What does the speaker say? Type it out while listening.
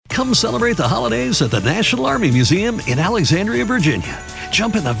Come celebrate the holidays at the National Army Museum in Alexandria, Virginia.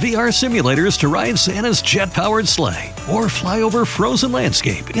 Jump in the VR simulators to ride Santa's jet-powered sleigh or fly over frozen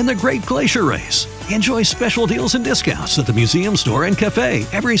landscape in the Great Glacier Race. Enjoy special deals and discounts at the museum store and cafe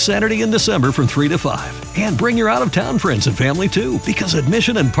every Saturday in December from 3 to 5. And bring your out-of-town friends and family too, because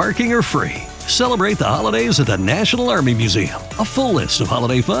admission and parking are free. Celebrate the holidays at the National Army Museum. A full list of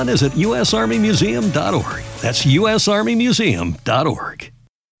holiday fun is at usarmymuseum.org. That's usarmymuseum.org.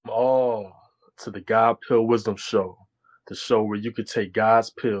 Oh, to the God Pill Wisdom Show, the show where you could take God's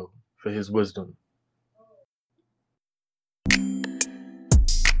pill for his wisdom.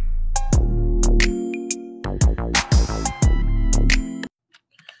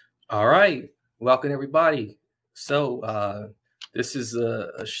 All right, welcome everybody. So this is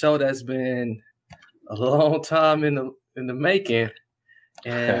a show that's been a long time in the making,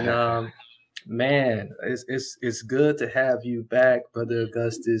 and man, it's good to have you back, Brother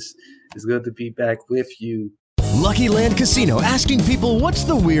Augustus. It's good to be back with you. Lucky Land Casino, asking people, what's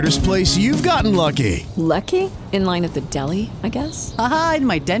the weirdest place you've gotten lucky? Lucky? In line at the deli, I guess? Aha, in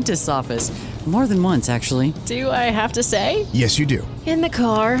my dentist's office. More than once, actually. Do I have to say? Yes, you do. In the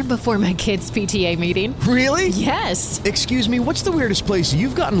car before my kids' PTA meeting. Really? Yes. Excuse me, what's the weirdest place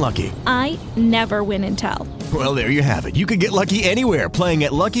you've gotten lucky? I never win and tell. Well, there you have it. You can get lucky anywhere, playing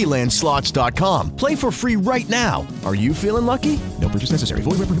at LuckyLandSlots.com. Play for free right now. Are you feeling lucky? No purchase necessary.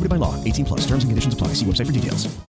 Void where prohibited by law. 18+. Terms and conditions apply. See website for details.